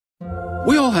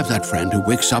We all have that friend who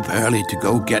wakes up early to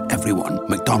go get everyone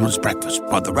McDonald's breakfast,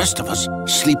 while the rest of us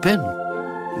sleep in.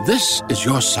 This is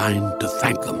your sign to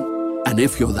thank them. And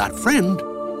if you're that friend,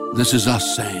 this is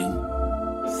us saying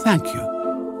thank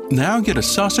you. Now get a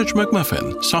sausage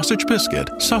McMuffin, sausage biscuit,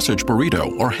 sausage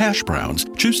burrito, or hash browns.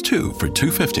 Choose 2 for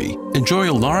 $2.50. Enjoy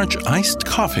a large iced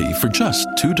coffee for just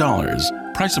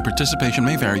 $2. Price and participation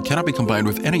may vary. Cannot be combined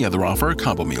with any other offer or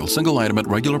combo meal. Single item at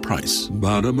regular price.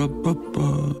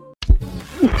 Ba-da-ba-ba-ba.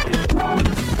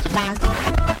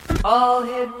 All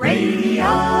Hit Radio.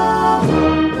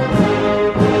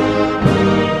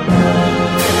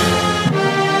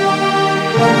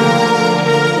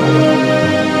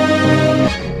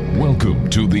 Welcome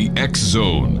to the X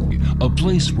Zone, a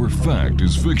place where fact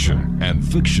is fiction and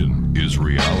fiction is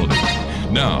reality.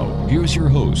 Now, here's your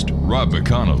host, Rob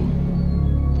McConnell.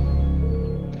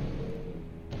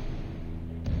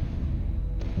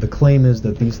 The claim is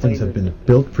that these things have been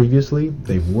built previously,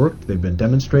 they've worked, they've been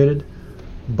demonstrated,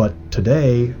 but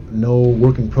today no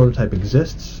working prototype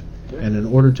exists, and in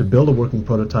order to build a working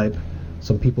prototype,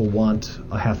 some people want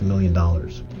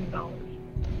 $500,000.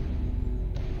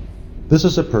 This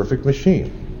is a perfect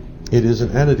machine. It is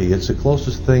an entity. It's the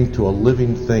closest thing to a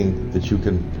living thing that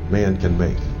man can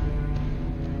make.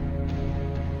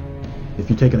 If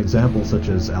you take an example such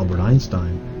as Albert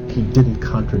Einstein, he didn't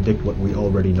contradict what we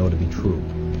already know to be true.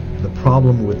 The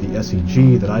problem with the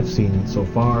SEG that I've seen so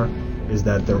far is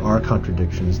that there are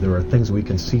contradictions. There are things we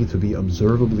can see to be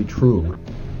observably true,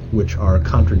 which are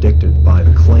contradicted by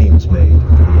the claims made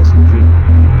for the SEG.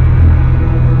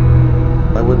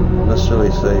 I wouldn't necessarily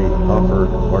say offer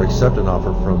or accept an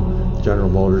offer from General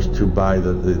Motors to buy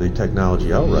the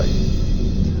technology outright,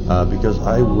 because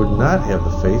I would not have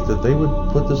the faith that they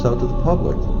would put this out to the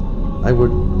public. I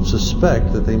would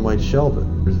suspect that they might shelve it.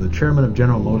 The chairman of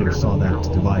General Motors saw that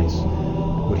device.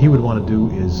 What he would want to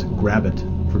do is grab it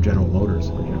for General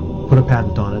Motors, put a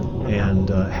patent on it, and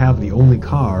have the only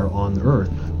car on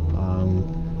Earth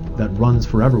that runs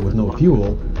forever with no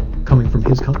fuel coming from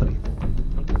his company.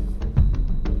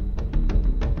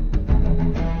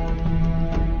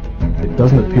 It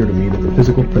doesn't appear to me that the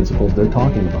physical principles they're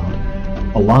talking about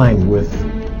align with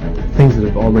things that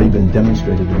have already been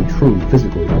demonstrated to be true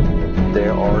physically.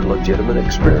 There are legitimate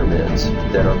experiments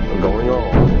that are going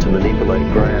on to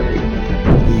manipulate gravity.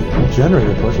 The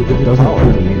generator, of course, will give you doesn't power.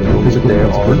 appear to me that the physical There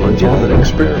principles are legitimate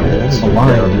experiments that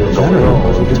align are with going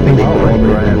on to manipulate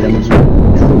gravity. demonstrated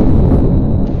to be true.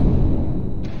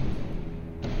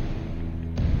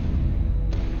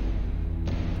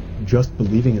 Just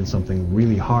believing in something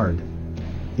really hard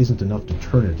isn't enough to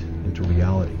turn it into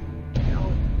reality.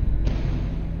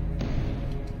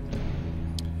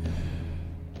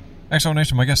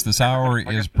 Explanation. My guest this hour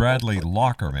is Bradley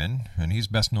Lockerman, and he's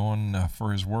best known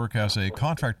for his work as a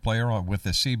contract player with the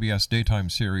CBS daytime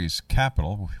series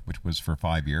Capital, which was for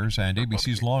 5 years, and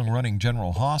ABC's long-running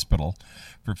General Hospital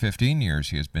for 15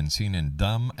 years. He has been seen in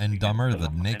Dumb and Dumber, The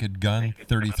Naked Gun,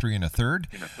 33 1/3,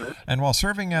 and while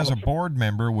serving as a board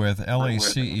member with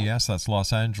LACES, that's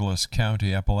Los Angeles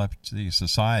County Epilepsy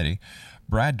Society,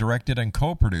 Brad directed and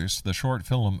co-produced the short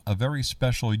film A Very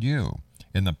Special You.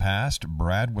 In the past,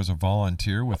 Brad was a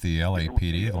volunteer with the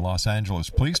LAPD, the Los Angeles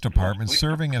Police Department,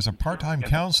 serving as a part-time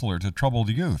counselor to troubled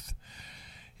youth.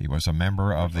 He was a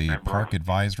member of the Park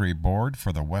Advisory Board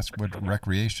for the Westwood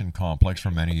Recreation Complex for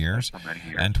many years,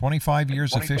 and 25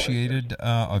 years officiated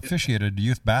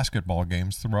youth basketball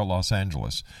games throughout Los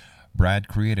Angeles. Brad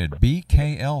created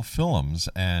BKL Films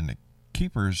and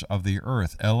Keepers of the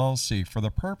Earth, LLC, for the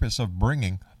purpose of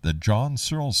bringing the John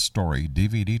Searl story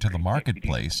DVD to the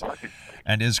marketplace,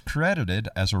 and is credited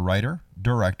as a writer,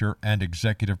 director, and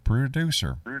executive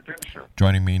producer.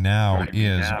 Joining me now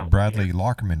is Bradley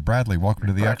Lockerman. Bradley, welcome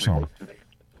to the X Zone.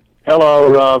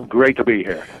 Hello, Rob. Great to be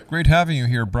here. Great having you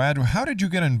here, Brad. How did you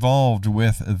get involved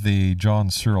with the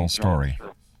John Searl story?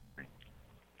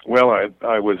 Well,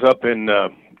 I was up in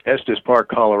Estes Park,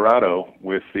 Colorado,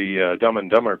 with the Dumb and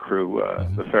Dumber crew,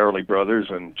 the Farrelly brothers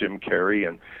and Jim Carrey,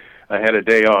 and I had a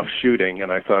day off shooting,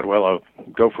 and I thought, well, I'll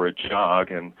go for a jog,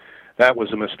 and that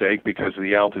was a mistake because of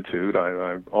the altitude.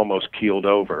 I almost keeled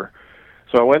over.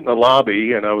 So I went in the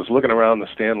lobby, and I was looking around the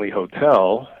Stanley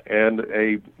Hotel, and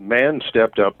a man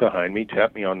stepped up behind me,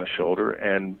 tapped me on the shoulder,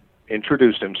 and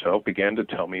introduced himself, began to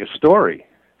tell me a story.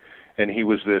 And he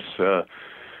was this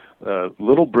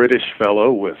little British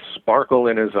fellow with sparkle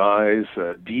in his eyes,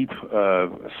 deep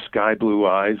sky blue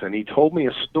eyes, and he told me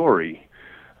a story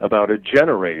about a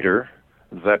generator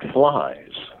that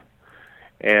flies.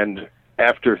 And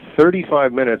after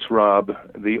 35 minutes, Rob,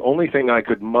 the only thing I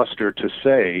could muster to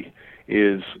say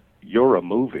is, you're a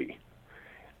movie.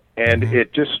 And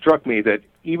it just struck me that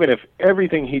even if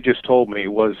everything he just told me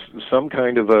was some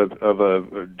kind of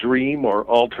a dream or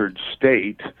altered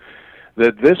state,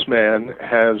 that this man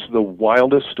has the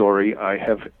wildest story I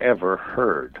have ever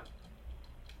heard.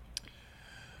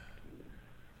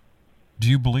 Do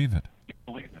you believe it?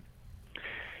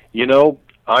 You know,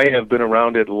 I have been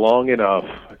around it long enough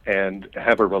and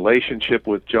have a relationship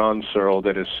with John Searl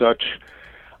that is such.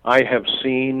 I have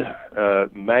seen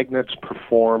magnets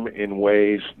perform in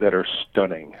ways that are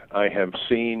stunning. I have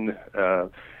seen a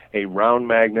round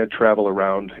magnet travel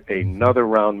around another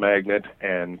round magnet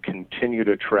and continue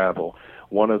to travel.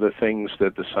 One of the things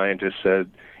that the scientist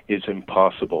said is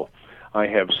impossible. I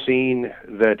have seen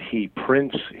that he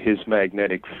prints his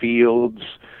magnetic fields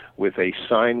with a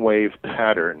sine wave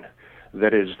pattern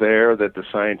that is there that the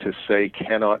scientists say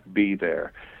cannot be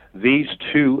there. These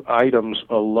two items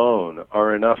alone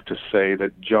are enough to say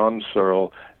that John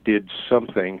Searl did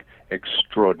something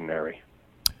extraordinary.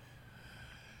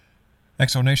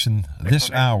 Exonation, this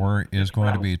hour is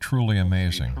going to be truly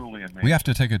amazing. We have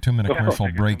to take a 2-minute commercial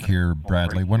break here,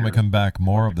 Bradley. When we come back,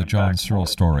 more of the John Searl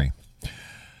story.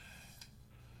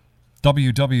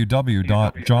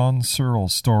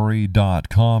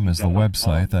 www.johnsearlstory.com is the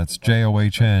website. That's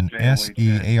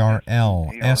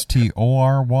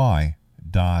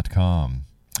JohnSearlstory.com.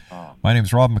 My name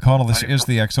is Rob McConnell. This is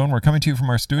the X Zone. We're coming to you from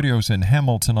our studios in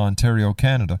Hamilton, Ontario,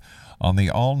 Canada, on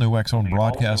the all-new X Zone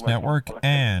Broadcast Network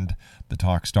and the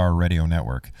Talkstar Radio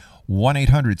Network.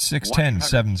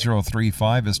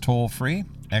 1-800-610-7035 is toll-free.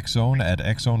 Xzone at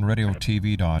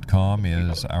xzoneradiotv.com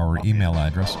is our email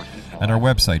address. And our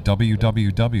website,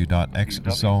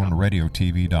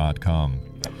 www.xzoneradiotv.com.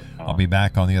 I'll be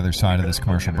back on the other side of this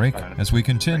commercial break as we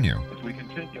continue.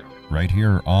 Right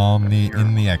here on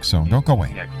in the X Zone. Don't go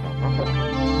away.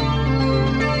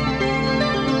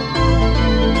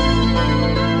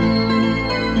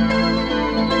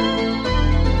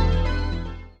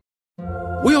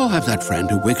 We all have that friend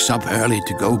who wakes up early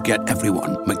to go get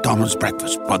everyone McDonald's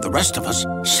breakfast, while the rest of us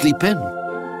sleep in.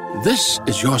 This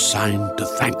is your sign to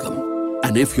thank them.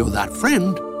 And if you're that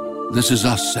friend, this is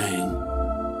us saying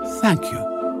thank you.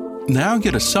 Now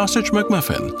get a sausage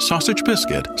McMuffin, sausage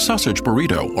biscuit, sausage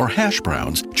burrito, or hash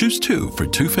browns. Choose 2 for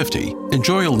 $2.50.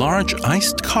 Enjoy a large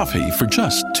iced coffee for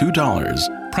just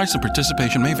 $2. Price and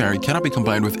participation may vary. Cannot be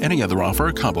combined with any other offer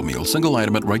or combo meal. Single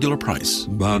item at regular price.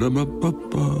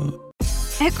 Ba-da-ba-ba-ba.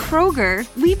 At Kroger,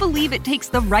 we believe it takes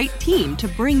the right team to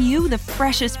bring you the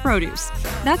freshest produce.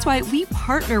 That's why we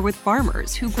partner with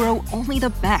farmers who grow only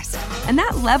the best. And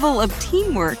that level of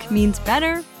teamwork means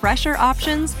better, fresher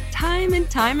options time and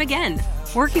time again.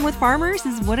 Working with farmers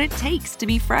is what it takes to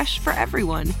be fresh for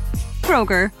everyone.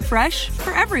 Kroger, fresh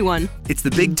for everyone. It's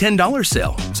the big $10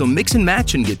 sale, so mix and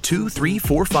match and get 2, 3,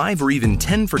 4, 5, or even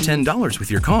 10 for $10 with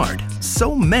your card.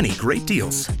 So many great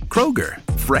deals. Kroger,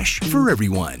 fresh for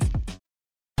everyone.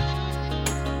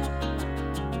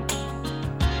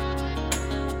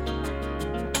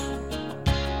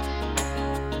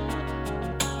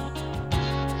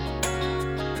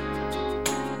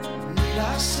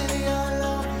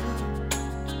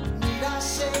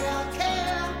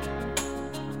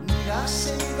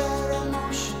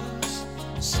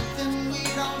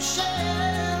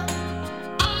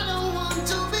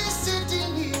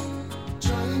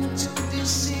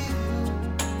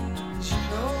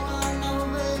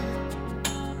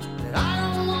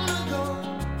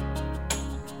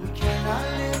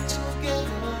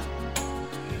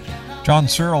 John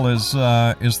Searl is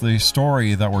the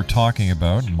story that we're talking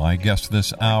about. My guest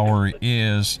this hour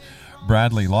is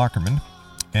Bradley Lockerman.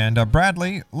 And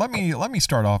Bradley, let me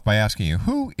start off by asking you,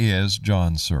 who is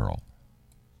John Searl?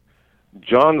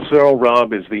 John Searl,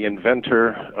 Rob, is the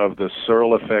inventor of the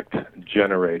Searl effect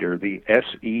generator, the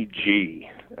SEG.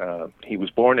 He was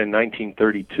born in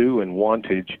 1932 in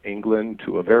Wantage, England,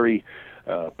 to a very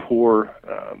poor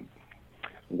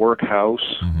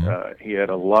workhouse. Mm-hmm. He had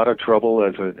a lot of trouble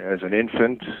as an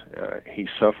infant. He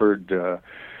suffered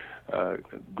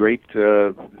great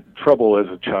trouble as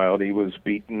a child. He was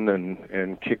beaten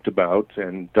and kicked about.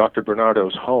 And Dr.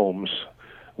 Barnardo's Homes,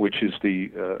 which is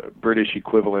the British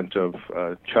equivalent of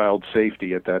child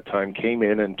safety at that time, came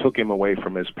in and took him away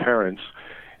from his parents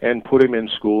and put him in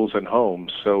schools and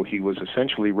homes. So he was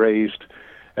essentially raised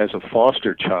as a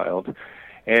foster child.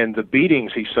 And the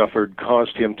beatings he suffered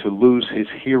caused him to lose his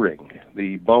hearing.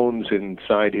 The bones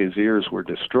inside his ears were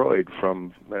destroyed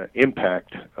from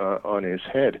impact on his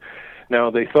head.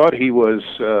 Now, they thought he was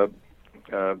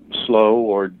slow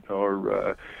or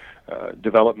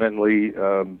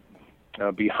developmentally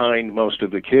behind most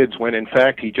of the kids, when in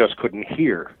fact he just couldn't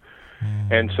hear.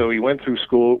 And so he went through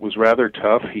school. It was rather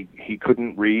tough. He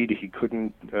couldn't read. He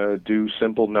couldn't do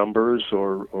simple numbers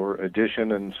or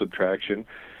addition and subtraction.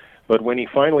 But when he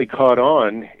finally caught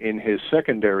on in his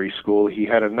secondary school, he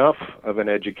had enough of an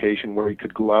education where he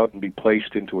could go out and be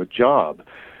placed into a job.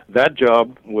 That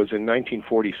job was in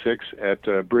 1946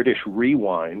 at British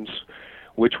Rewinds,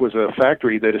 which was a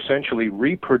factory that essentially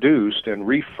reproduced and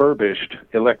refurbished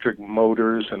electric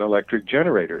motors and electric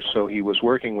generators. So he was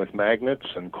working with magnets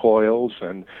and coils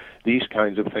and these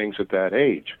kinds of things at that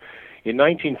age. In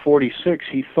 1946,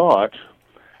 he thought,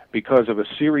 because of a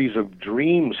series of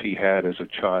dreams he had as a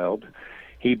child,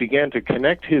 he began to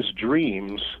connect his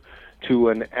dreams to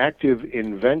an active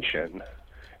invention,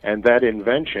 and that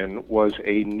invention was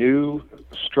a new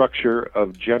structure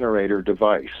of generator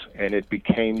device, and it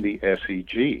became the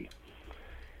SEG.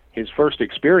 His first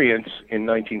experience in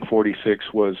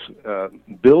 1946 was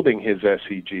building his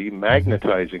SEG,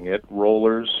 magnetizing it,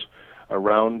 rollers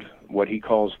around what he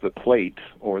calls the plate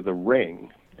or the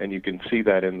ring, and you can see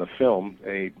that in the film,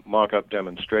 a mock-up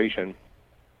demonstration.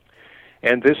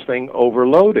 And this thing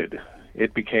overloaded.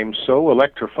 It became so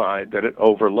electrified that it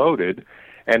overloaded,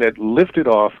 and it lifted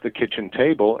off the kitchen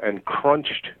table and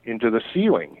crunched into the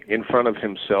ceiling in front of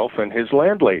himself and his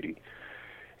landlady.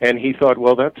 And he thought,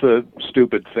 well, that's a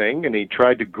stupid thing, and he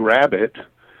tried to grab it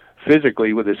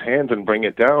physically with his hands and bring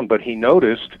it down, but he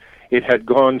noticed it had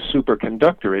gone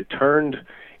superconductor. It turned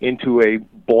into a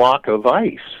block of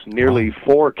ice, nearly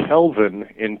 4 Kelvin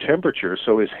in temperature,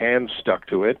 so his hands stuck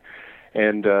to it,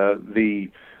 and the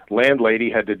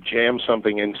landlady had to jam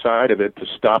something inside of it to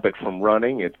stop it from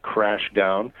running. It crashed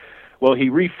down. Well, he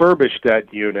refurbished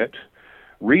that unit,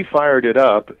 refired it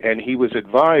up, and he was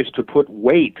advised to put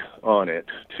weight on it,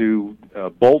 to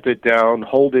bolt it down,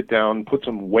 hold it down, put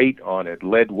some weight on it,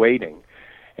 lead weighting.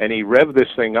 And he revved this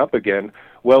thing up again.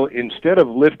 Well, instead of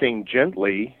lifting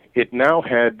gently, it now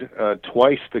had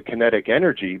twice the kinetic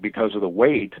energy because of the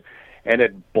weight, and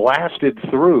it blasted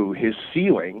through his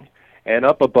ceiling and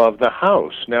up above the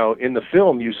house. Now, in the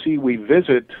film, you see we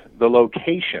visit the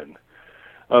location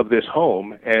of this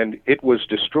home, and it was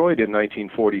destroyed in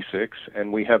 1946,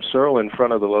 and we have Searl in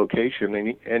front of the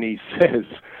location, and he says,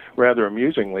 rather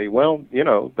amusingly, well, you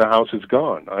know, the house is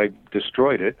gone. I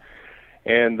destroyed it.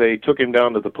 And they took him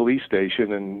down to the police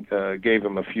station and gave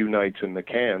him a few nights in the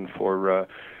can for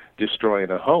destroying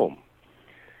a home.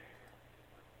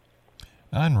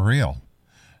 Unreal.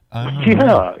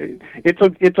 Yeah,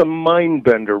 it's a mind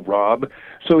bender, Rob.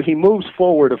 So he moves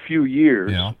forward a few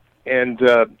years, and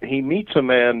he meets a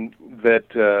man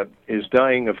that is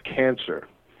dying of cancer.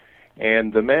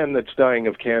 And the man that's dying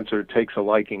of cancer takes a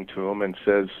liking to him and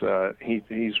says,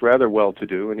 he's rather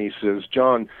well-to-do, and he says,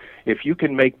 John, if you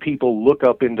can make people look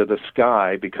up into the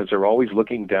sky because they're always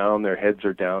looking down, their heads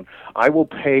are down, I will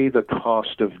pay the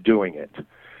cost of doing it.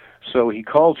 So he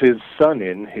calls his son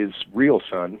in, his real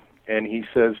son, and he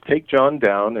says, take John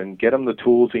down and get him the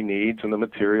tools he needs and the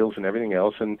materials and everything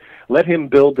else, and let him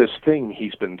build this thing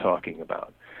he's been talking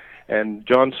about. And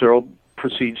John Searl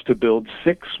proceeds to build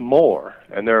 6 more,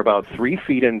 and they're about 3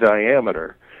 feet in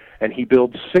diameter, and he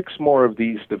builds 6 more of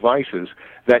these devices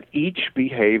that each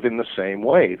behave in the same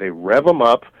way. They rev them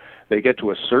up, they get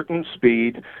to a certain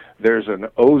speed, there's an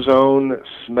ozone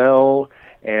smell,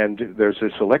 and there's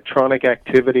this electronic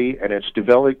activity, and it's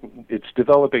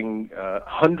developing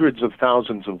hundreds of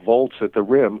thousands of volts at the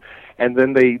rim, and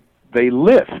then they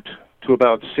lift to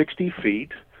about 60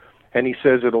 feet, and he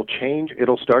says it'll change,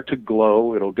 it'll start to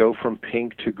glow, it'll go from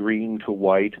pink to green to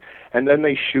white, and then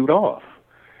they shoot off.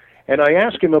 And I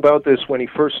asked him about this when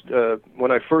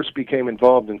I first became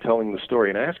involved in telling the story,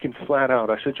 and I asked him flat out,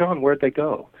 I said, John, where'd they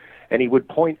go? And he would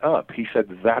point up. He said,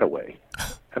 that-a-way.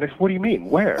 And I said, what do you mean,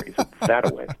 where? He said,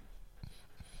 that-a-way.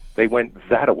 They went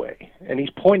that-a-way. And he's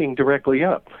pointing directly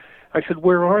up. I said,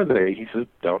 where are they? He said,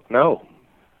 don't know.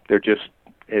 They're just,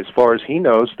 as far as he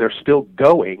knows, they're still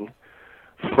going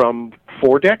from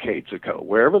 4 decades ago.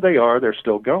 Wherever they are, they're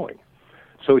still going.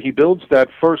 So he builds that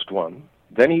first one,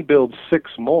 then he builds 6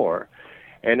 more,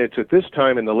 and it's at this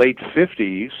time in the late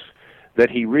 50s that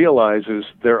he realizes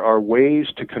there are ways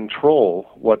to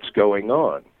control what's going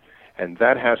on, and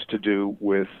that has to do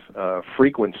with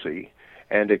frequency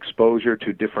and exposure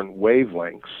to different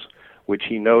wavelengths, which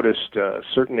he noticed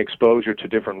certain exposure to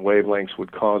different wavelengths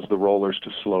would cause the rollers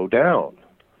to slow down.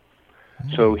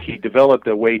 So he developed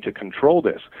a way to control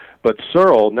this. But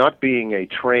Searl, not being a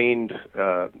trained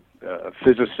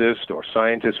physicist or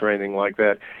scientist or anything like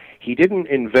that, he didn't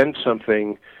invent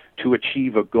something to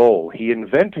achieve a goal. He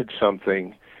invented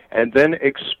something and then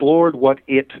explored what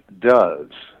it does.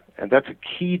 And that's a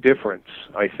key difference,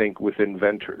 I think, with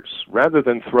inventors. Rather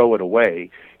than throw it away,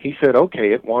 he said,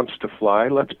 okay, it wants to fly,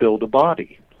 let's build a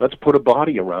body. Let's put a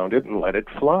body around it and let it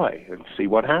fly and see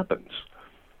what happens.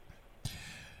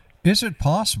 Is it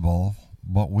possible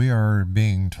what we are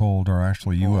being told are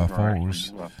actually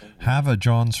UFOs have a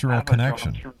John Searl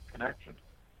connection?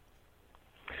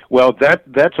 Well,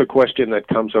 that's a question that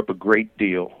comes up a great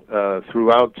deal.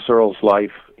 Throughout Searl's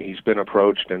life, he's been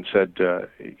approached and said,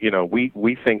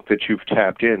 we think that you've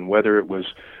tapped in, whether it was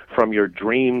from your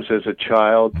dreams as a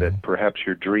child, that perhaps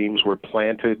your dreams were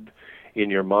planted in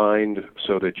your mind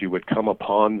so that you would come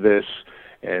upon this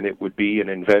and it would be an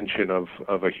invention of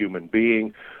a human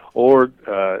being, or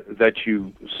that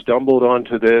you stumbled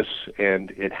onto this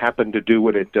and it happened to do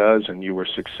what it does and you were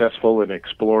successful in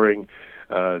exploring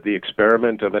the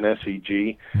experiment of an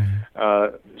SEG.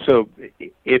 So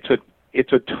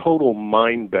it's a total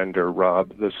mind bender,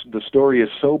 Rob. The story is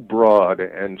so broad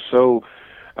and so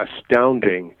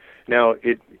astounding. Now,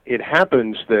 it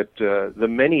happens that the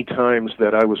many times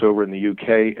that I was over in the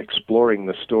UK exploring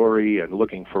the story and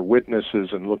looking for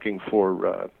witnesses and looking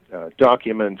for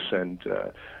documents and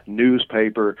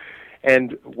newspaper,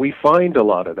 and we find a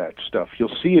lot of that stuff.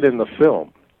 You'll see it in the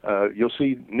film. You'll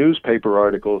see newspaper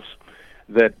articles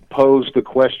that pose the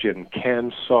question,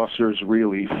 can saucers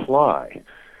really fly?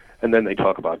 And then they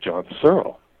talk about John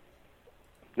Searl.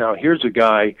 Now, here's a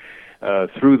guy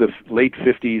through the late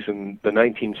 50s and the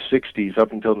 1960s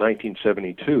up until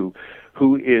 1972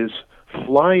 who is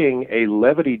flying a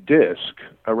levity disc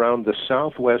around the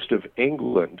southwest of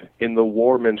England in the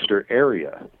Warminster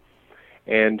area.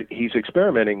 And he's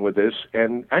experimenting with this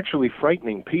and actually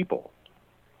frightening people.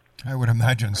 I would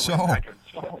imagine so.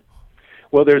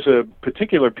 Well, there's a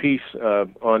particular piece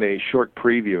on a short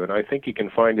preview, and I think you can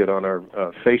find it on our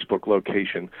Facebook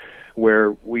location,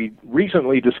 where we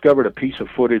recently discovered a piece of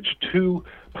footage, 2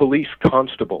 police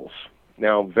constables.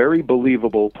 Now, very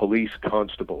believable police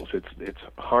constables. It's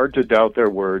hard to doubt their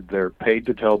word. They're paid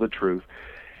to tell the truth.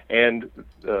 And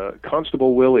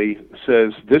Constable Willie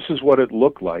says, this is what it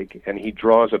looked like, and he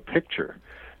draws a picture.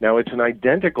 Now, it's an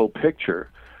identical picture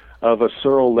of a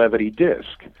Searl levity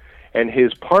disc. And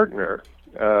his partner,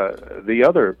 the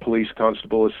other police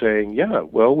constable, is saying, yeah,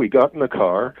 well, we got in the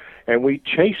car and we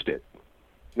chased it.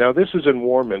 Now, this is in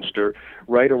Warminster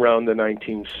right around the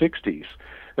 1960s.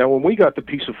 Now, when we got the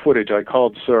piece of footage, I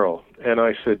called Searl and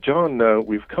I said, John,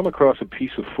 we've come across a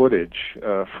piece of footage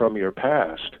from your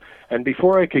past. And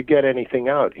before I could get anything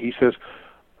out, he says,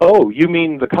 oh, you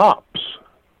mean the cops?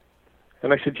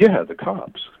 And I said, yeah, the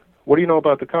cops. What do you know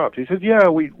about the cops? He said, yeah,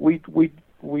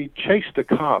 we chased the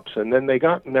cops, and then they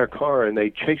got in their car and they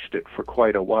chased it for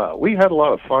quite a while. We had a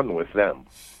lot of fun with them.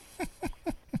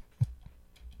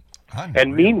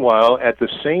 And meanwhile, at the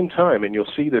same time, and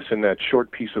you'll see this in that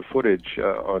short piece of footage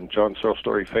on John Searl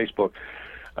Story Facebook,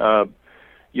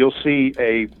 you'll see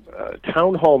a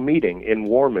town hall meeting in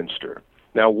Warminster.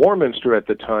 Now, Warminster at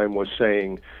the time was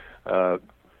saying,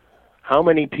 how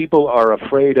many people are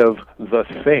afraid of the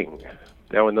thing?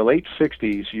 Now, in the late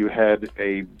 60s, you had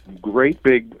a great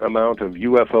big amount of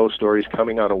UFO stories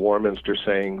coming out of Warminster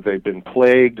saying they've been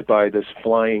plagued by this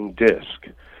flying disc,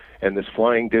 and this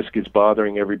flying disc is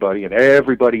bothering everybody, and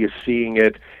everybody is seeing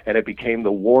it, and it became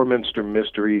the Warminster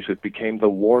Mysteries. It became the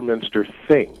Warminster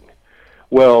Thing.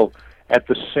 Well, at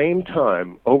the same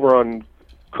time, over on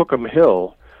Cookham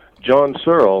Hill, John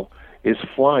Searl is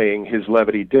flying his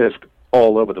levity disc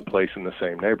all over the place in the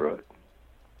same neighborhood.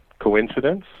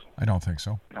 Coincidence? I don't think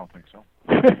so.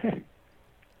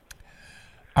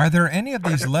 Are there any of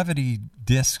these levity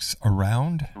discs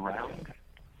around?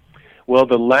 Well,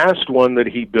 the last one that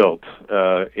he built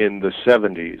in the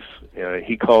 70s,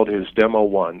 he called his Demo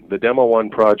 1. The Demo 1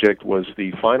 project was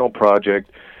the final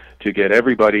project to get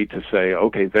everybody to say,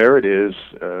 okay, there it is.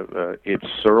 It's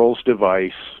Searl's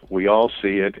device. We all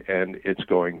see it, and it's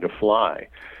going to fly.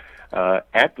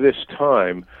 At this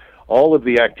time, all of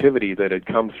the activity that had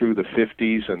come through the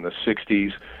 50s and the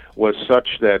 60s was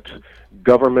such that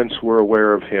governments were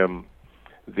aware of him.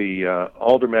 The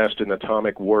Aldermaston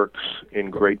Atomic Works in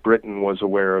Great Britain was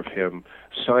aware of him.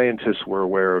 Scientists were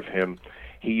aware of him.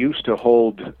 He used to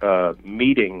hold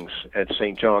meetings at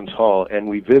St. John's Hall, and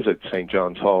we visit St.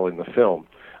 John's Hall in the film.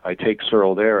 I take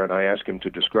Searl there, and I ask him to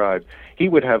describe. He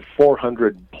would have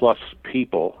 400-plus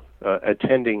people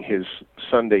attending his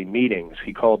Sunday meetings.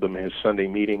 He called them his Sunday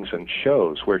meetings and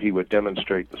shows, where he would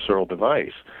demonstrate the Searl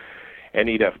device. And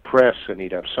he'd have press, and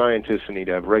he'd have scientists, and he'd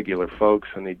have regular folks,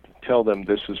 and he'd tell them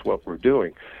this is what we're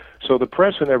doing. So the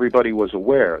press and everybody was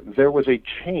aware. There was a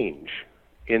change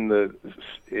in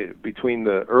between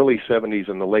the early 70s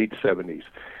and the late 70s.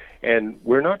 And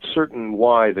we're not certain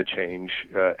why the change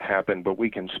happened, but we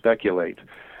can speculate.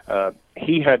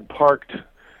 He had parked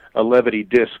a levity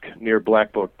disc near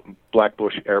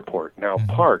Blackbush Airport. Now,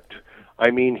 parked, I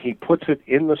mean he puts it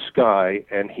in the sky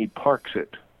and he parks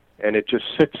it, and it just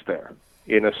sits there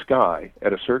in a sky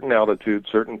at a certain altitude,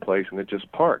 certain place, and it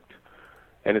just parked,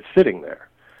 and it's sitting there.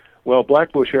 Well,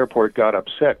 Blackbush Airport got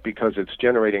upset because it's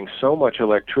generating so much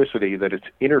electricity that it's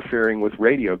interfering with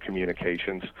radio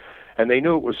communications, and they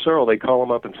knew it was Searl. They call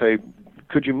him up and say,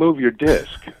 could you move your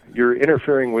disc? You're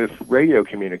interfering with radio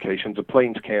communications. The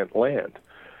planes can't land.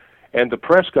 And the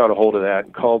press got a hold of that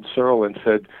and called Searl and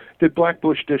said, did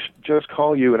Blackbush just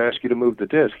call you and ask you to move the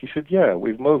disc? He said, yeah,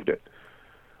 we've moved it.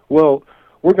 Well,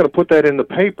 we're going to put that in the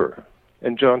paper.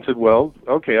 And John said, well,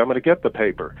 okay, I'm going to get the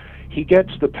paper. He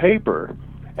gets the paper,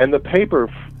 and the paper,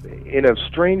 in a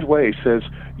strange way, says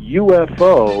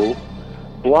UFO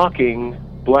blocking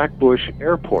Blackbush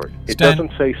Airport. It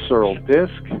doesn't say Searl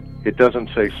disc. It doesn't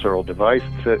say Searl device.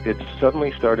 It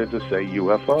suddenly started to say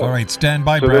UFO. All right, stand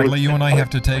by, Bradley. You and I have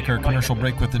to take our commercial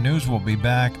break with the news. We'll be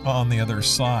back on the other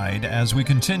side as we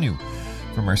continue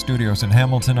from our studios in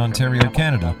Hamilton, Ontario,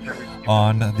 Canada,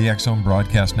 on the X-Zone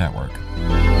Broadcast Network.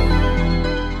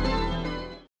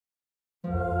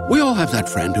 We all have that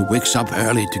friend who wakes up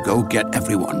early to go get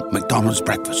everyone McDonald's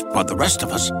breakfast, while the rest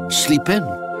of us sleep in.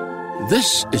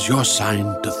 This is your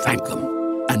sign to thank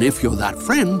them. And if you're that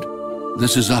friend,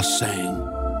 this is us saying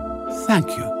thank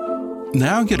you.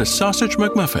 Now get a sausage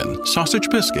McMuffin, sausage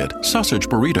biscuit, sausage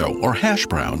burrito, or hash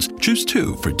browns. Choose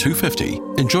 2 for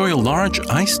 $2.50. Enjoy a large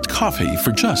iced coffee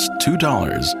for just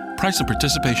 $2. Price and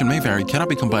participation may vary. Cannot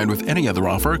be combined with any other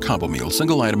offer or combo meal.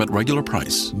 Single item at regular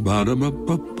price.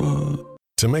 Ba-da-ba-ba-ba.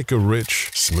 To make a rich,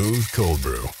 smooth cold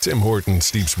brew, Tim Hortons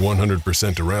steeps 100%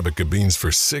 Arabica beans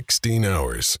for 16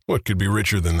 hours. What could be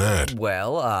richer than that?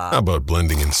 Well, How about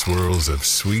blending in swirls of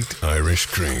sweet Irish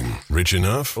cream? Rich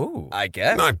enough? Ooh, I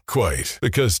guess. Not quite,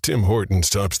 because Tim Hortons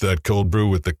tops that cold brew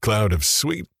with the cloud of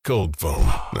sweet cold foam.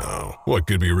 Now, what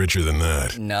could be richer than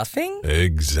that? Nothing?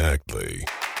 Exactly.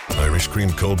 Irish cream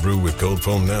cold brew with cold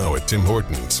foam now at Tim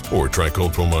Hortons. Or try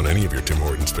cold foam on any of your Tim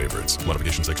Hortons favorites.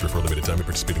 Modifications extra for a limited time at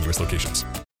participating U.S. locations.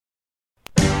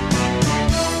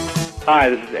 Hi,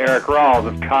 this is Eric Rawls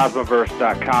of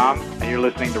Cosmoverse.com, and you're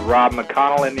listening to Rob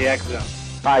McConnell in the X-Zone.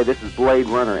 Hi, this is Blade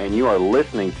Runner, and you are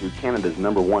listening to Canada's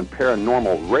 #1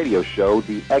 paranormal radio show,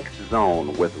 The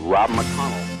X-Zone, with Rob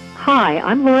McConnell. Hi,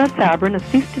 I'm Laura Sabrin of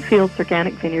Feast to Fields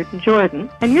Organic Vineyard in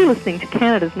Jordan, and you're listening to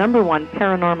Canada's #1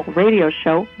 paranormal radio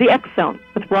show, The X-Zone,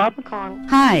 with Rob McConnell.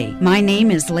 Hi, my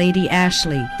name is Lady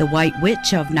Ashley, the White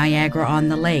Witch of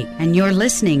Niagara-on-the-Lake, and you're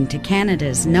listening to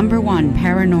Canada's #1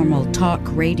 paranormal talk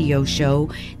radio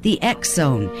show, The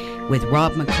X-Zone, with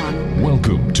Rob McConnell.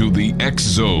 Welcome to The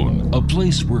X-Zone, a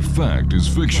place where fact is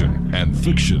fiction and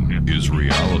fiction is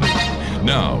reality.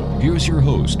 Now, here's your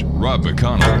host, Rob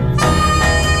McConnell.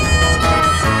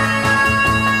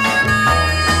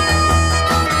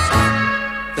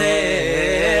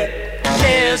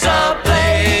 There's a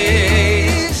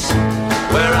place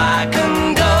where I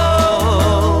can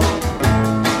go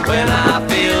when I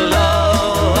feel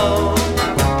low,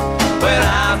 when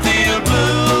I feel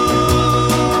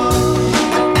blue,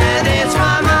 and it's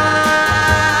my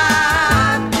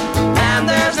mind, and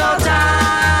there's no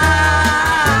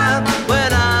time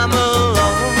when I'm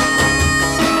alone.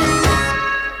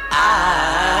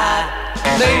 I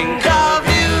think of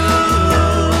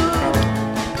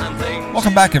you.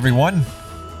 Welcome back, everyone.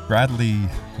 Bradley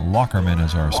Lockerman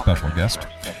is our special guest,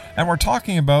 and we're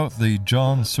talking about the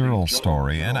John Searl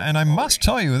story. And I must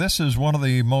tell you, this is one of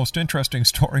the most interesting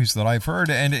stories that I've heard,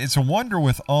 and it's a wonder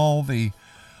with all the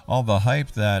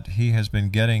hype that he has been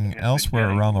getting elsewhere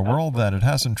around the world that it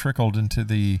hasn't trickled into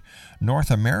the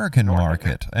North American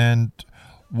market. And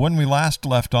when we last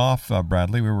left off,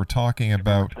 Bradley, we were talking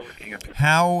about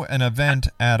how an event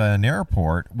at an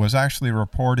airport was actually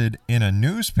reported in a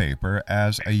newspaper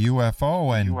as a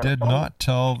UFO and did not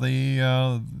tell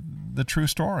the true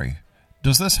story.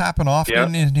 Does this happen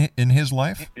often in his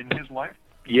life?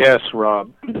 Yes,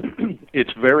 Rob.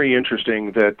 It's very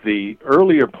interesting that the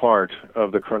earlier part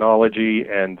of the chronology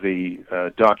and the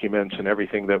documents and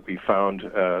everything that we found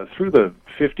through the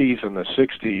 50s and the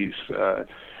 60s,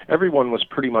 everyone was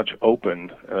pretty much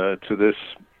open to this,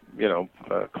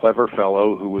 clever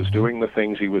fellow who was doing the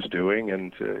things he was doing,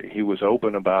 and he was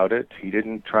open about it. He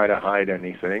didn't try to hide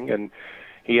anything, and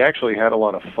he actually had a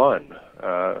lot of fun.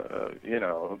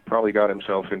 Probably got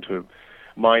himself into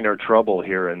minor trouble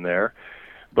here and there.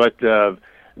 But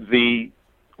the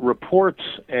reports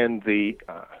and the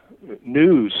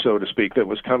news, so to speak, that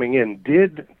was coming in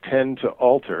did tend to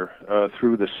alter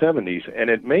through the 70s, and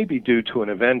it may be due to an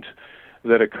event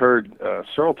that occurred.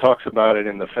 Searl talks about it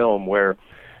in the film where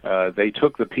they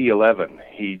took the P-11.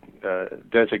 He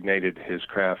designated his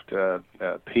craft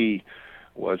P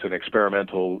was an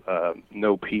experimental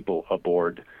no people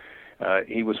aboard.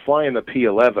 He was flying the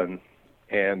P-11,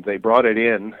 and they brought it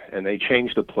in, and they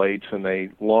changed the plates, and they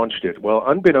launched it. Well,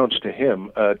 unbeknownst to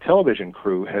him, a television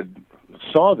crew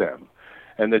saw them,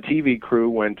 and the TV crew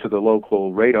went to the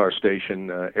local radar station,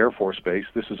 Air Force Base.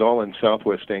 This is all in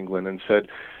southwest England, and said,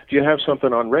 "Do you have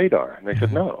something on radar?" And they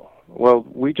said, "No." Well,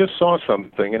 we just saw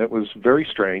something, and it was very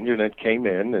strange, and it came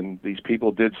in, and these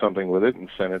people did something with it and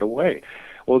sent it away.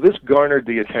 Well, this garnered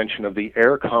the attention of the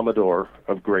Air Commodore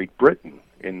of Great Britain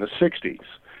in the 60s.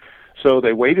 So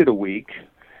they waited a week,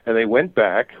 and they went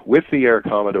back with the Air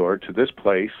Commodore to this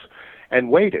place and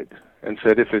waited and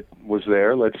said, if it was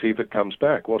there, let's see if it comes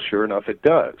back. Well, sure enough, it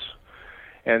does.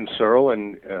 And Searl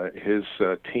and his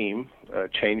team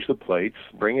change the plates,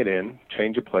 bring it in,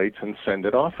 change the plates, and send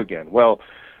it off again. Well,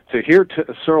 to hear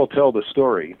Searl tell the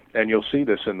story, and you'll see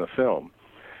this in the film,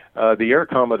 the Air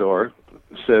Commodore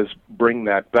says, bring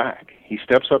that back. He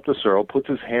steps up to Searl, puts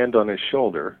his hand on his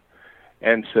shoulder,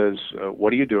 and says,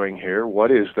 what are you doing here?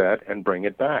 What is that? And bring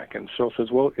it back. And Searl says,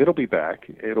 well, it'll be back.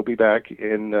 It'll be back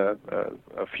in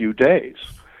a few days.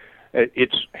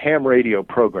 It's ham radio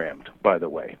programmed, by the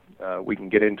way. We can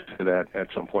get into that at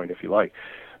some point if you like.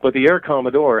 But the Air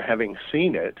Commodore, having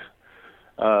seen it,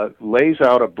 lays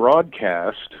out a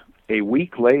broadcast a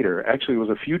week later. Actually, it was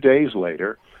a few days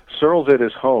later. Searl's at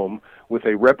his home with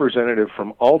a representative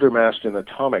from Aldermaston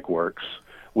Atomic Works,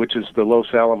 which is the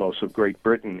Los Alamos of Great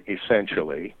Britain,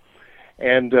 essentially.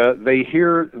 And they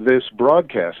hear this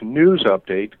broadcast, news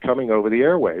update, coming over the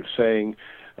airwaves saying,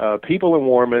 people in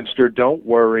Warminster, don't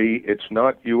worry, it's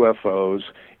not UFOs,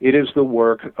 it is the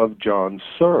work of John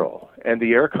Searl. And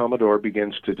the Air Commodore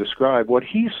begins to describe what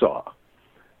he saw.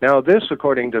 Now, this,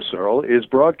 according to Searl, is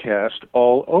broadcast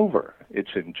all over.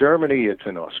 It's in Germany, it's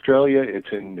in Australia, it's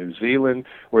in New Zealand,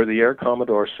 where the Air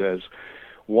Commodore says,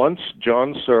 once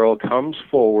John Searl comes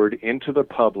forward into the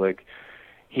public,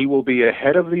 he will be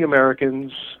ahead of the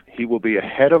Americans, he will be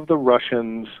ahead of the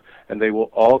Russians, and they will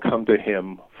all come to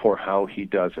him for how he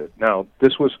does it. Now,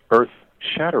 this was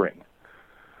earth-shattering.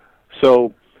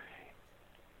 So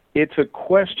it's a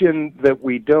question that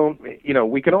we don't,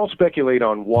 we can all speculate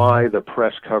on why the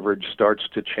press coverage starts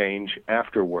to change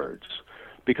afterwards,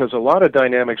 because a lot of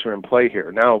dynamics are in play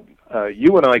here. Now,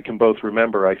 you and I can both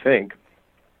remember, I think,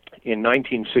 in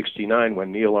 1969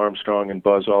 when Neil Armstrong and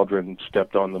Buzz Aldrin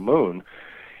stepped on the moon,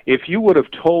 if you would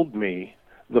have told me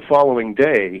the following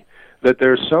day that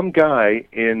there's some guy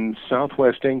in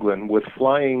southwest England with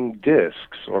flying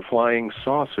discs or flying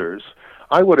saucers,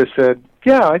 I would have said,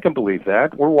 yeah, I can believe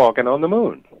that. We're walking on the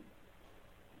moon.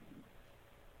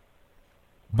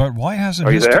 But why hasn't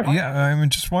Are you there? Yeah, I'm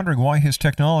just wondering why his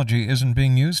technology isn't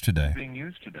being used today.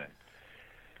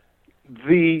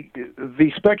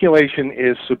 The speculation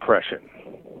is suppression.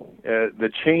 The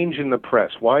change in the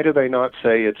press. Why do they not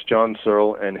say it's John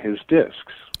Searl and his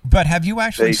discs? But have you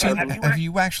actually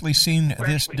seen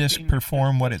this disc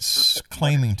perform what it's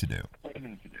claiming to do?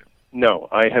 No,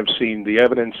 I have seen the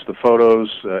evidence, the photos,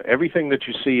 everything that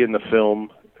you see in the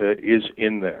film is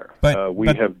in there. We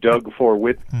have dug for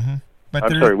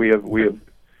Mm-hmm. we have.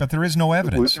 But there is no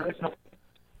evidence.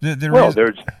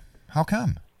 There's. How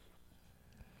come?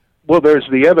 Well, there's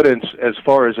the evidence as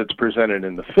far as it's presented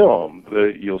in the film.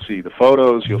 You'll see the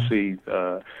photos. You'll see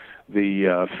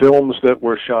the films that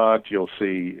were shot. You'll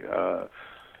see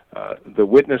the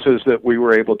witnesses that we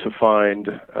were able to find.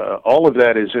 All of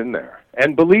that is in there.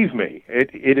 And believe me,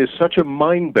 it is such a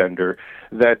mind-bender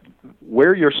that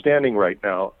where you're standing right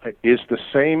now is the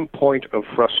same point of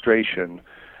frustration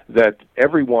that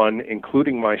everyone,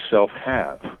 including myself,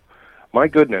 have. My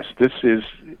goodness, this is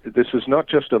not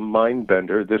just a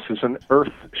mind-bender. This is an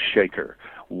earth-shaker.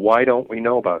 Why don't we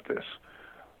know about this?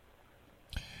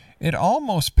 It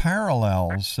almost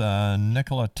parallels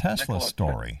Nikola Tesla's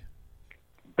story.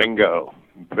 Bingo.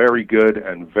 Very good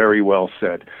and very well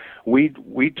said. We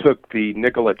took the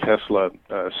Nikola Tesla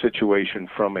situation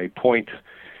from a point,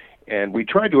 and we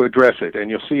tried to address it, and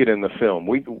you'll see it in the film.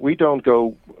 We don't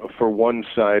go for one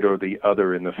side or the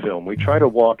other in the film. We try to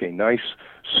walk a nice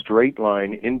straight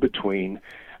line in between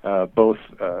both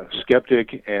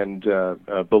skeptic and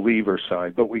believer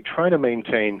side, but we try to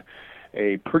maintain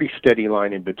a pretty steady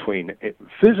line in between.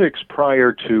 Physics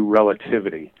prior to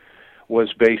relativity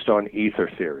was based on ether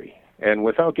theory. And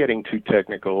without getting too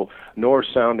technical, nor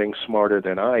sounding smarter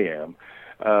than I am,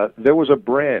 there was a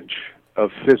branch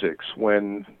of physics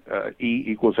when E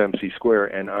equals mc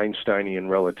squared and Einsteinian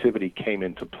relativity came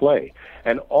into play.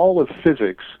 And all of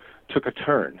physics took a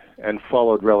turn and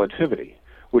followed relativity,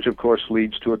 which of course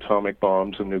leads to atomic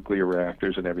bombs and nuclear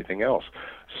reactors and everything else.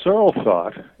 Searl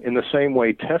thought in the same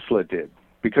way Tesla did,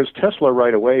 because Tesla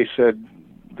right away said,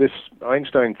 this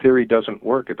Einstein theory doesn't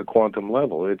work at the quantum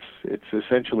level. It's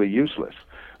essentially useless.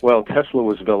 Well, Tesla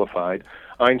was vilified,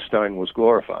 Einstein was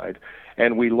glorified,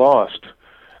 and we lost.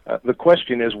 The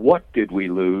question is, what did we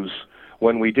lose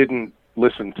when we didn't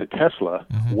listen to Tesla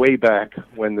way back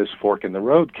when this fork in the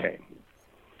road came?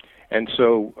 And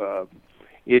so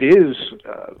it is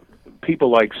people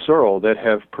like Searl that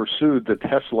have pursued the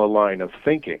Tesla line of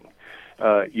thinking.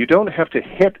 You don't have to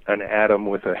hit an atom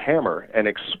with a hammer and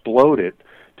explode it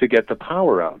to get the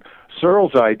power out.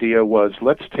 Searl's idea was,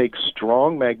 let's take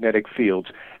strong magnetic fields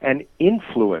and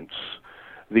influence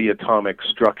the atomic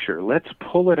structure. Let's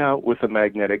pull it out with a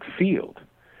magnetic field.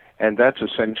 And that's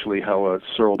essentially how a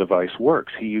Searl device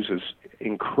works. He uses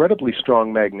incredibly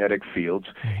strong magnetic fields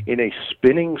in a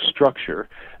spinning structure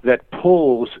that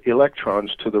pulls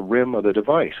electrons to the rim of the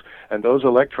device. And those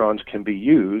electrons can be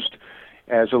used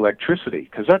as electricity,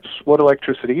 because that's what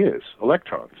electricity is,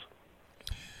 electrons.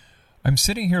 I'm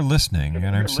sitting here listening,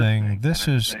 and I'm saying, this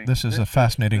is a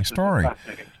fascinating story.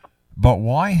 But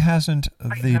why hasn't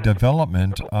the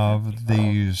development of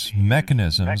these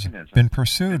mechanisms been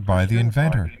pursued by the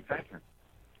inventor?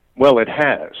 Well, it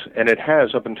has, and it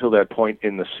has up until that point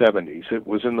in the 70s. It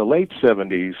was in the late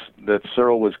 70s that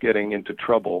Searl was getting into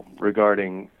trouble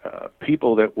regarding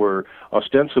people that were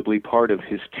ostensibly part of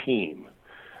his team.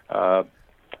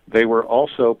 They were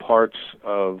also parts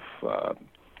of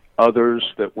others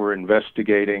that were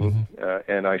investigating,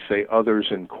 and I say others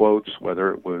in quotes,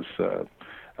 whether it was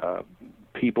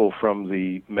people from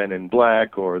the Men in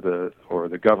Black or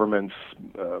the governments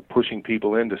pushing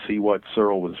people in to see what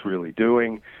Searl was really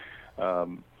doing.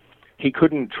 He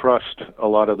couldn't trust a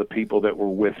lot of the people that were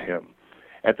with him.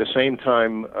 At the same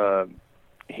time,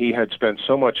 he had spent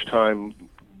so much time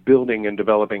building and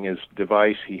developing his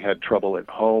device, he had trouble at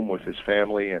home with his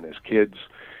family and his kids.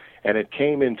 And it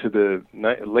came into the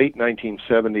late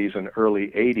 1970s and early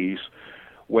 80s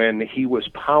when he was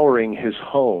powering his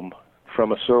home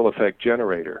from a Searl effect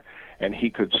generator, and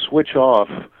he could switch off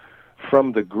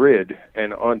from the grid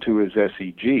and onto his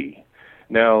SEG.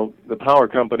 Now, the power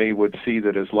company would see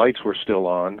that his lights were still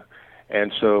on,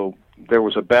 and so there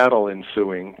was a battle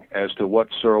ensuing as to what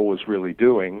Searl was really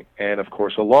doing, and of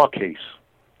course a law case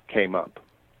came up,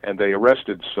 and they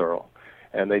arrested Searl,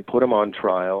 and they put him on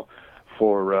trial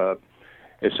for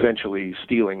essentially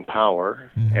stealing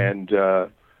power and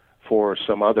for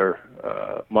some other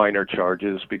minor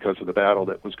charges because of the battle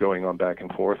that was going on back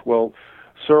and forth. Well,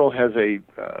 Searl has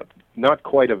not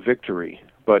quite a victory,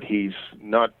 but he's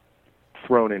not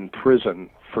thrown in prison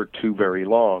for too very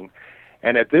long.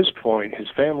 And at this point, his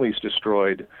family's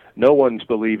destroyed. No one's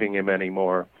believing him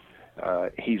anymore.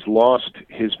 He's lost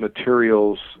his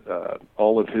materials.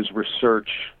 All of his research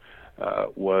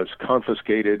was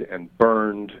confiscated and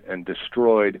burned and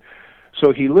destroyed.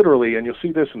 So he literally, and you'll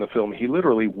see this in the film, he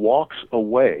literally walks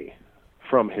away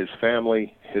from his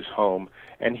family, his home,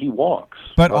 and he walks.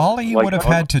 But all he would have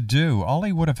had to do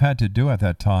at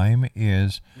that time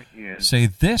is say,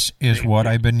 this is what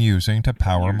I've been using to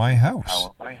power my house.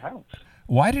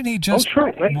 Why didn't he just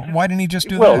Why didn't he just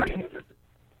do that?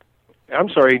 I'm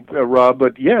sorry, Rob,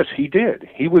 but yes, he did.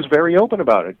 He was very open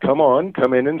about it. Come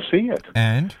in and see it.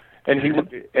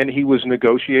 And he was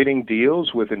negotiating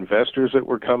deals with investors that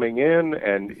were coming in,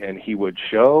 and he would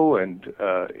show, and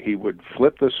he would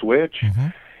flip the switch.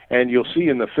 And you'll see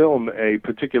in the film a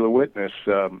particular witness,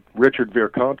 Richard Veer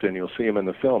Compton. You'll see him in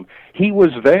the film. He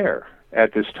was there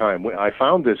at this time. I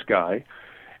found this guy,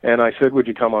 and I said, would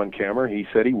you come on camera? He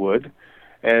said he would.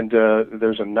 And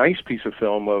there's a nice piece of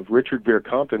film of Richard Veer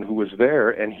Compton who was there,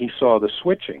 and he saw the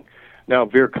switching. Now,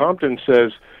 Veer Compton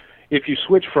says, if you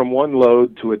switch from one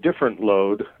load to a different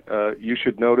load, you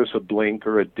should notice a blink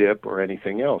or a dip or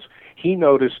anything else. He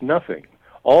noticed nothing.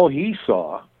 All he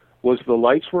saw was the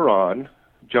lights were on,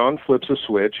 John flips a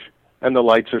switch, and the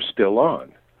lights are still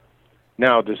on.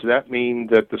 Now, does that mean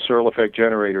that the Searl effect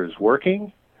generator is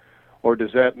working? Or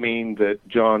does that mean that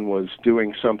John was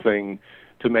doing something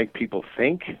to make people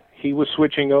think he was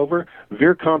switching over?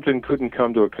 Veer Compton couldn't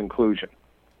come to a conclusion.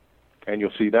 And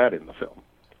you'll see that in the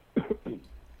film.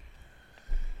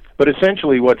 But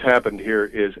essentially what's happened here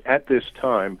is, at this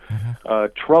time,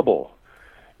 trouble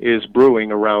is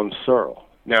brewing around Searl.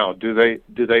 Now, do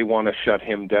they want to shut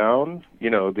him down? You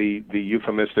know, the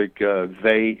euphemistic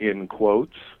they in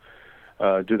quotes.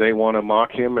 Do they want to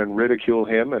mock him and ridicule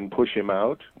him and push him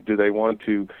out? Do they want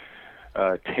to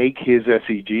take his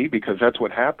SEG, because that's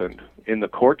what happened in the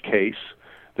court case.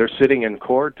 They're sitting in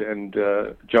court, and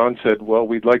John said, well,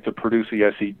 we'd like to produce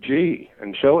the SEG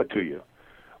and show it to you.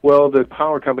 Well, the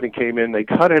power company came in, they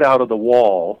cut it out of the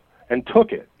wall and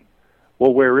took it.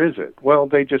 Well, where is it? Well,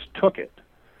 they just took it.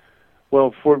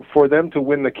 Well, for them to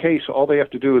win the case, all they have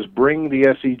to do is bring the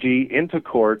SEG into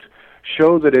court,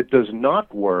 show that it does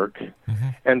not work,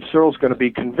 and Searl's going to be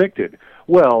convicted.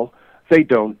 Well, they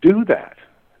don't do that.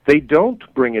 They don't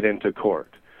bring it into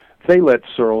court. They let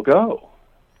Searl go.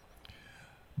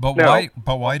 But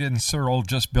why didn't Searl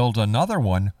just build another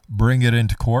one, bring it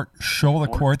into court, show the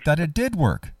court that it did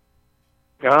work?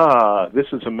 This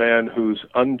is a man who's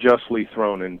unjustly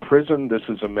thrown in prison. This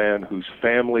is a man whose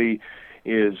family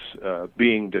is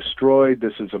being destroyed.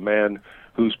 This is a man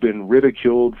who's been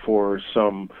ridiculed for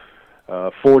some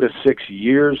 4 to 6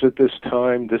 years at this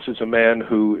time. This is a man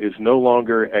who is no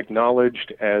longer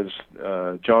acknowledged as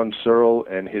John Searl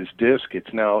and his disc.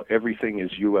 It's now everything is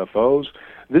UFOs.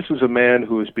 This is a man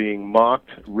who is being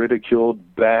mocked,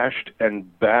 ridiculed, bashed,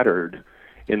 and battered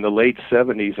in the late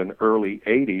 70s and early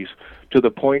 80s to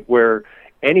the point where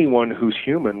anyone who's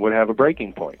human would have a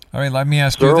breaking point. All right, let me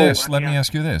ask you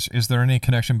this. Is there any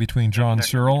connection between John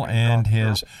Searl and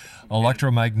his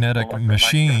electromagnetic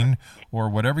machine, or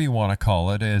whatever you want to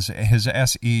call it, is his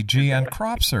SEG and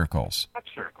crop circles?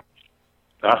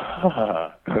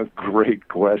 Great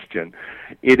question.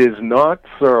 It is not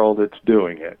Searl that's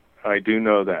doing it. I do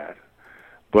know that.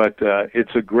 But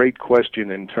it's a great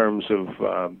question in terms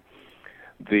of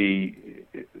the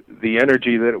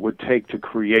energy that it would take to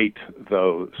create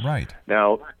those. Right.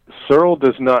 Now, Searl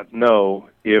does not know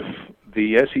if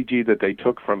the SEG that they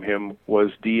took from him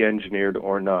was de-engineered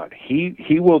or not.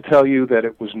 He will tell you that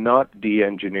it was not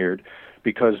de-engineered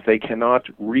because they cannot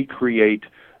recreate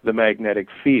the magnetic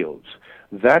fields.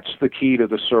 That's the key to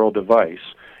the Searl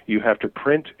device. You have to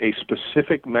print a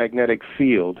specific magnetic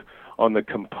field on the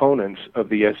components of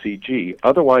the SEG.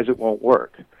 Otherwise, it won't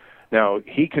work. Now,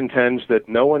 he contends that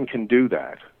no one can do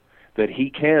that he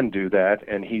can do that,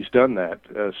 and he's done that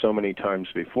so many times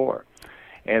before.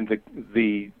 And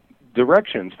the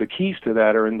directions, the keys to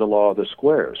that are in the law of the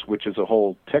squares, which is a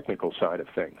whole technical side of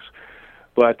things.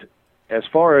 But as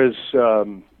far as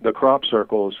the crop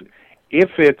circles,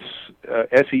 if it's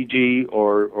SEG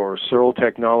or Searl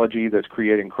technology that's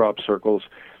creating crop circles,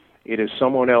 it is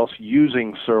someone else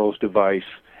using Searl's device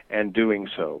and doing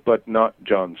so, but not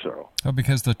John Searl. Oh,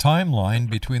 because the timeline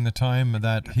between the time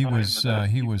that he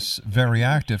was very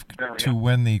active to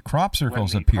when the crop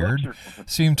circles appeared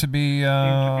seemed to be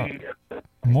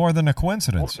more than a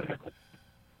coincidence.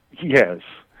 Yes.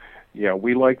 Yeah,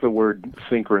 we like the word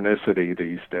synchronicity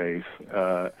these days.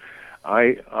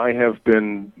 I have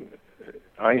been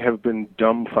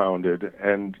dumbfounded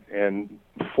and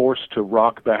forced to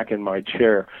rock back in my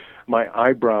chair. My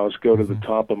eyebrows go to the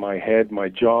top of my head. My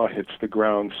jaw hits the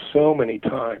ground so many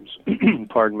times,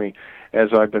 pardon me,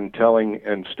 as I've been telling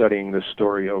and studying this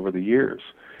story over the years.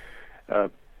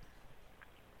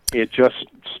 It just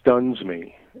stuns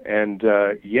me. And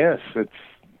yes,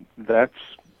 that's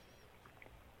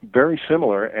very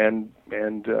similar and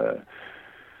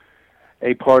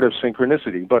a part of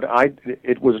synchronicity. But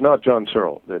it was not John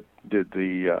Searl that did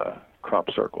the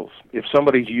crop circles. If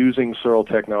somebody's using Searl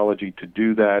technology to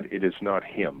do that, it is not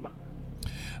him.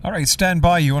 All right, stand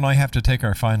by. You and I have to take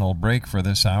our final break for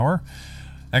this hour.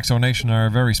 Exonation, our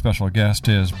very special guest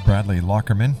is Bradley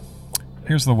Lockerman.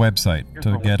 Here's the website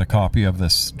to get a copy of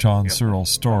this John Searl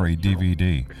Story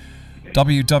DVD.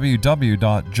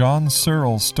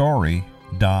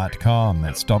 www.johnsearlstory.com.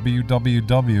 That's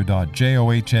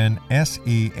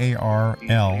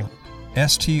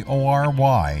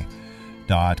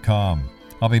www.johnsearlstory.com.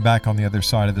 I'll be back on the other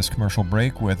side of this commercial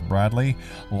break with Bradley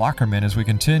Lockerman as we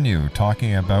continue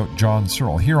talking about John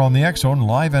Searl here on the X-Zone,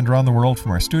 live and around the world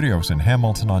from our studios in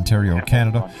Hamilton, Ontario,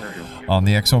 Canada, on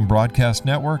the X-Zone Broadcast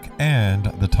Network and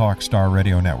the Talkstar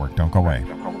Radio Network. Don't go away.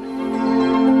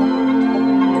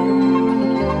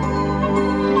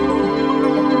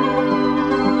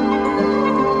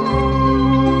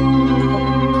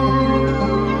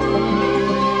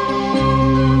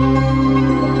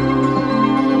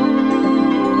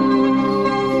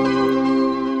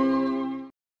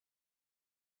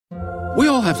 We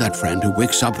all have that friend who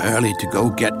wakes up early to go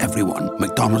get everyone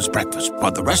McDonald's breakfast,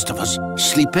 while the rest of us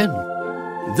sleep in.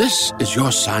 This is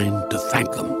your sign to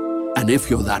thank them. And if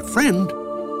you're that friend,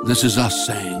 this is us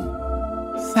saying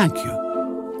thank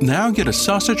you. Now get a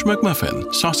sausage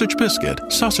McMuffin, sausage biscuit,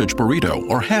 sausage burrito,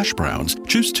 or hash browns.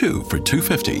 Choose 2 for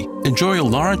 $2.50. Enjoy a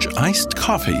large iced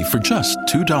coffee for just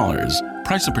 $2.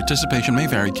 Price and participation may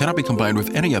vary. Cannot be combined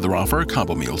with any other offer or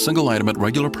combo meal. Single item at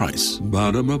regular price.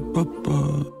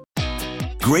 Ba-da-ba-ba-ba.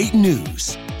 Great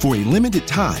news! For a limited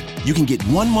time, you can get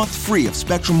 1 month free of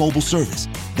Spectrum Mobile service.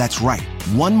 That's right,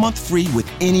 1 month free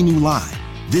with any new line.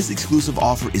 This exclusive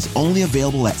offer is only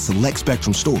available at select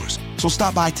Spectrum stores, so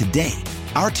stop by today.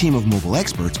 Our team of mobile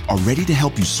experts are ready to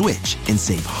help you switch and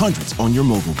save hundreds on your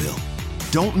mobile bill.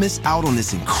 Don't miss out on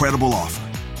this incredible offer.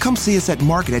 Come see us at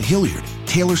Market at Hilliard,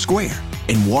 Taylor Square,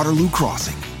 and Waterloo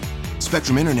Crossing.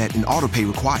 Spectrum Internet and autopay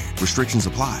required. Restrictions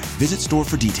apply. Visit store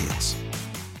for details.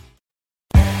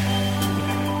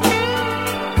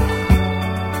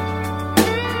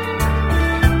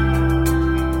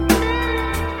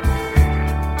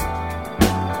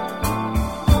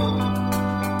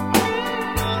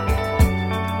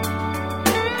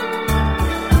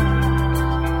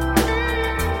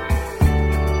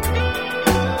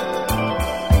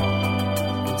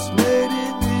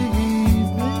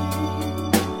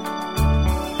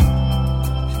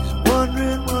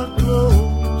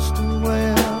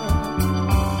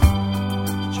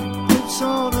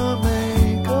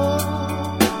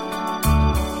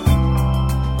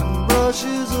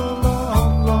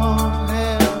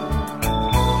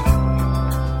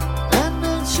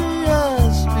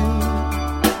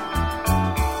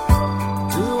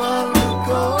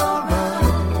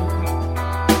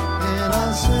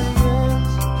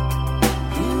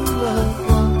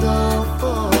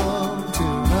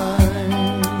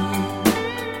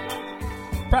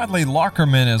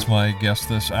 Lockerman is my guest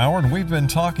this hour, and we've been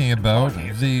talking about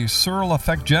the Searl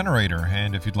effect generator.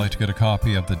 And if you'd like to get a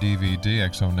copy of the DVD,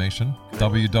 X-Zone Nation,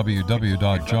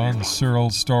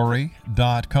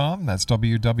 www.johnsearlstory.com. That's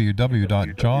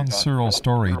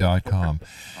www.johnsearlstory.com.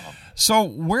 So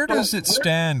where does it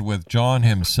stand with John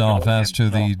himself as to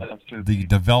the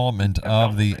development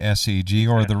of the SEG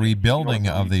or the rebuilding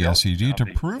of the SEG to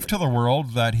prove to the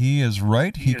world that he is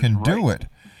right, he can do it,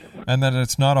 and that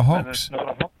it's not a hoax?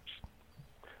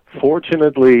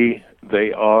 Fortunately,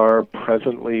 they are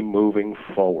presently moving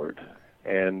forward,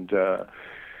 and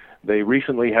they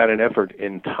recently had an effort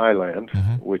in Thailand,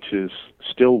 which is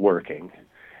still working,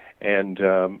 and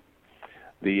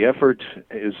the effort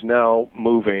is now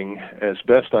moving, as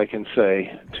best I can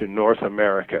say, to North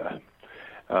America.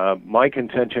 My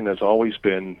contention has always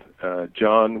been,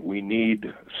 John, we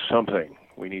need something.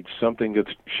 We need something to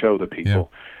show the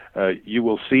people. Yeah. You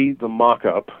will see the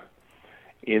mock-up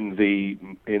in the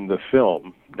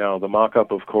film. Now, the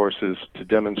mock-up, of course, is to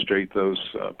demonstrate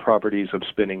those properties of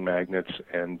spinning magnets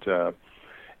and a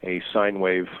sine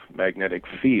wave magnetic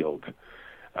field.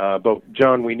 But,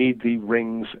 John, we need the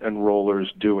rings and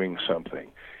rollers doing something.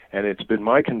 And it's been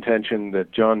my contention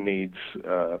that John needs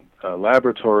a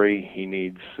laboratory, he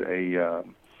needs a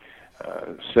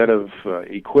set of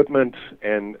equipment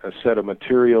and a set of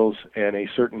materials and a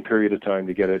certain period of time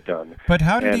to get it done. But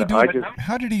how did he do it?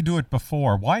 How did he do it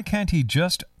before? Why can't he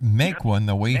just make one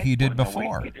the way he did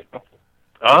before?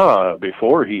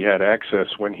 Before he had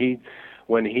access. When he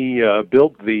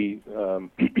built the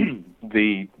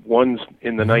the ones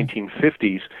in the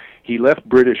 1950s, he left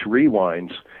British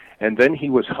Rewinds, and then he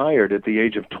was hired at the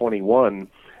age of 21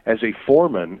 as a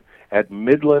foreman at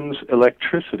Midlands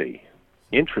Electricity.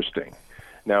 Interesting.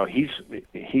 Now he's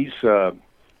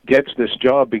gets this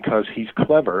job because he's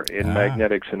clever in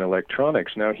magnetics and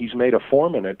electronics. Now he's made a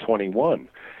foreman at 21,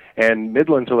 and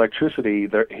Midlands Electricity,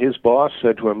 his boss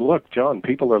said to him, "Look, John,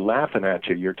 people are laughing at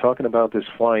you. You're talking about this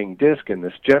flying disc and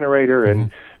this generator, and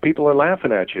people are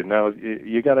laughing at you. Now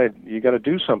you gotta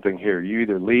do something here. You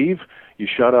either leave, you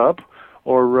shut up,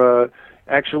 or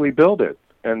actually build it."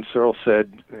 And Searl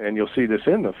said, and you'll see this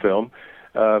in the film,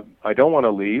 I don't want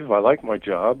to leave. I like my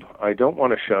job. I don't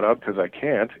want to shut up because I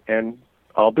can't, and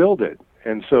I'll build it.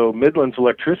 And so Midlands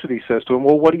Electricity says to him,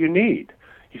 "Well, what do you need?"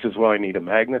 He says, "Well, I need a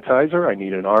magnetizer. I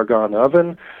need an argon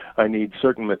oven. I need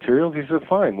certain materials." He said,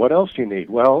 "Fine. What else do you need?"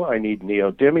 "Well, I need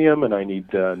neodymium, and I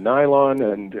need nylon,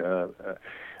 and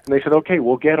they said, "Okay,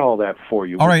 we'll get all that for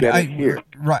you. All right, get it here."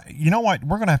 Right. You know what?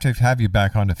 We're going to have you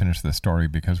back on to finish this story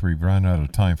because we've run out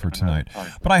of time for tonight.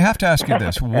 But I have to ask you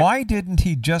this. Why didn't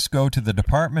he just go to the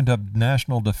Department of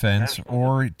National Defense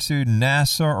or to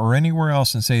NASA or anywhere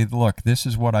else and say, "Look, this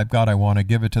is what I've got. I want to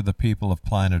give it to the people of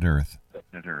planet Earth"?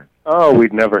 Oh,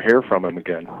 we'd never hear from him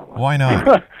again. Why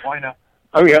not? Why not?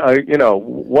 I mean,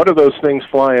 what are those things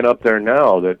flying up there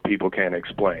now that people can't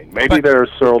explain? Maybe they're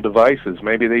Searl devices.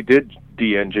 Maybe they did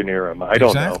de-engineer them. I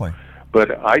don't know.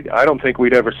 But I don't think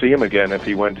we'd ever see him again if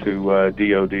he went to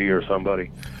DOD or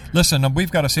somebody. Listen,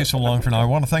 we've got to say so long for now. I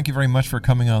want to thank you very much for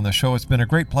coming on the show. It's been a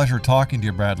great pleasure talking to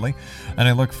you, Bradley, and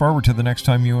I look forward to the next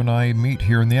time you and I meet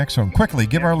here in the X Zone. Quickly,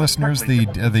 give our listeners the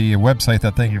website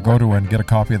that they can go to and get a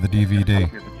copy of the DVD.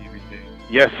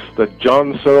 Yes, the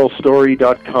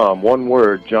johnsearlstory.com. One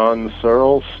word,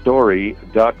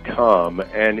 johnsearlstory.com.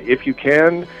 And if you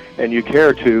can and you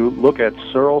care to, look at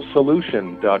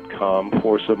searlsolution.com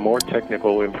for some more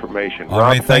technical information. All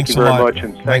Rob, right, thank you very a lot. much,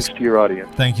 and thanks to your audience.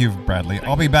 Thank you, Bradley.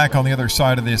 I'll be back on the other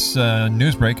side of this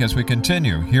news break as we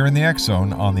continue here in the X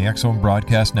Zone on the X Zone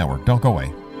Broadcast Network. Don't go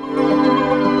away.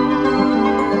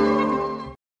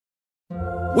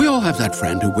 We all have that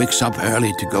friend who wakes up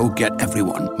early to go get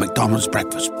everyone McDonald's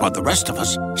breakfast, while the rest of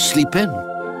us sleep in.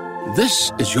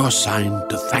 This is your sign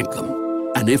to thank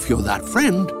them. And if you're that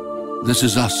friend, this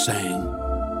is us saying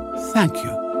thank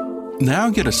you. Now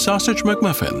get a sausage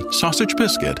McMuffin, sausage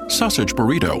biscuit, sausage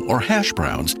burrito, or hash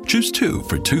browns. Choose 2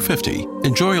 for $2.50.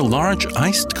 Enjoy a large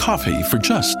iced coffee for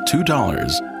just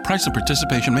 $2. Price and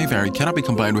participation may vary. Cannot be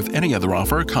combined with any other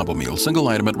offer or combo meal. Single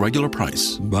item at regular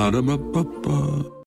price. Ba-da-ba-ba-ba.